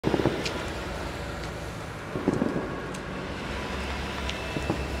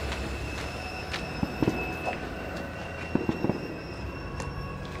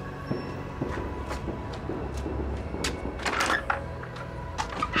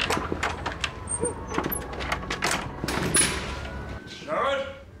Sharon?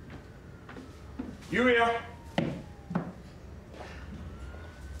 You here?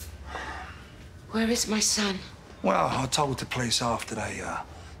 Where is my son? Well, I told the police after they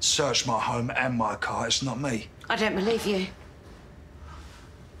searched my home and my car, it's not me. I don't believe you.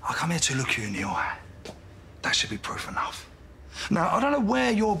 I come here to look you in the eye. That should be proof enough. Now, I don't know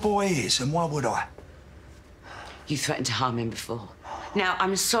where your boy is, and why would I? You threatened to harm him before. Now,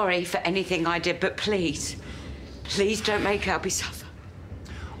 I'm sorry for anything I did, but please, please don't make Albie suffer.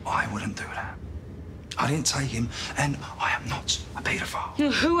 I wouldn't do that. I didn't take him, and I am not a paedophile.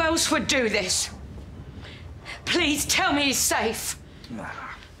 Who else would do this? Please tell me he's safe. Nah.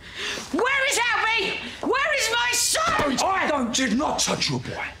 Where is Albie? Where is my son? I did not touch your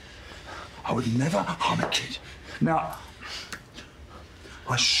boy. I would never harm a kid. Now,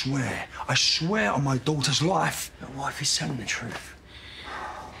 I swear on my daughter's life. Your wife is telling the truth.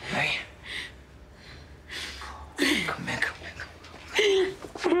 Hey? Come here, come here,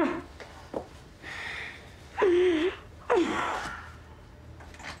 come here.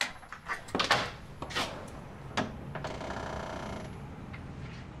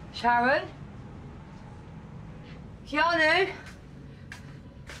 Sharon? Keanu?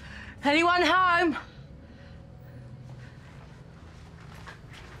 Anyone home?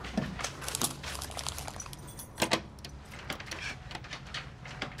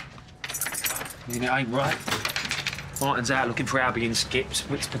 It ain't right. Martin's out looking for Albie and Skips.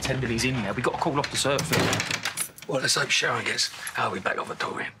 Rick's pretending he's in there. We got to call off the search. Well, let's hope Sharon gets Albie back off at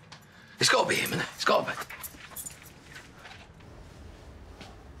Dorian. It's got to be him, innit? It's got to be.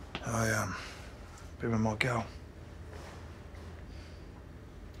 Been with my girl.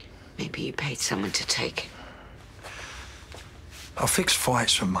 Maybe you paid someone to take him. I fix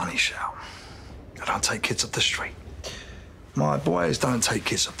fights for money, Sharon. I don't take kids off the street. My boys don't take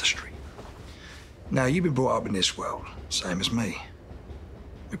kids off the street. Now, you've been brought up in this world, same as me.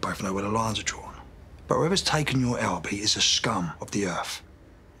 We both know where the lines are drawn. But whoever's taken your Albie is a scum of the earth.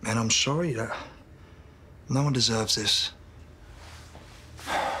 And I'm sorry that no one deserves this.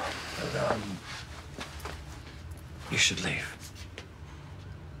 But, you should leave.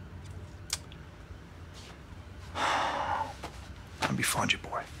 Let me find your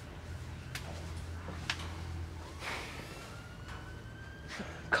boy.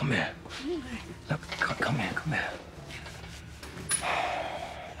 Come here. Look, come here, come here.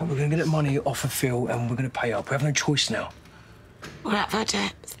 And we're going to get that money off of Phil and we're going to pay up. We have no choice now. We're out of our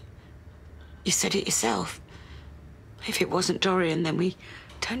depth. You said it yourself. If it wasn't Dorian, then we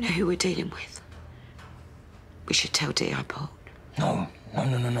don't know who we're dealing with. We should tell Dee I bought. No.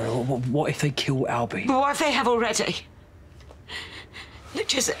 What if they kill Albie? But what if they have already? Look,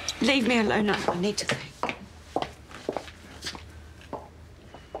 just leave me alone. I need to think.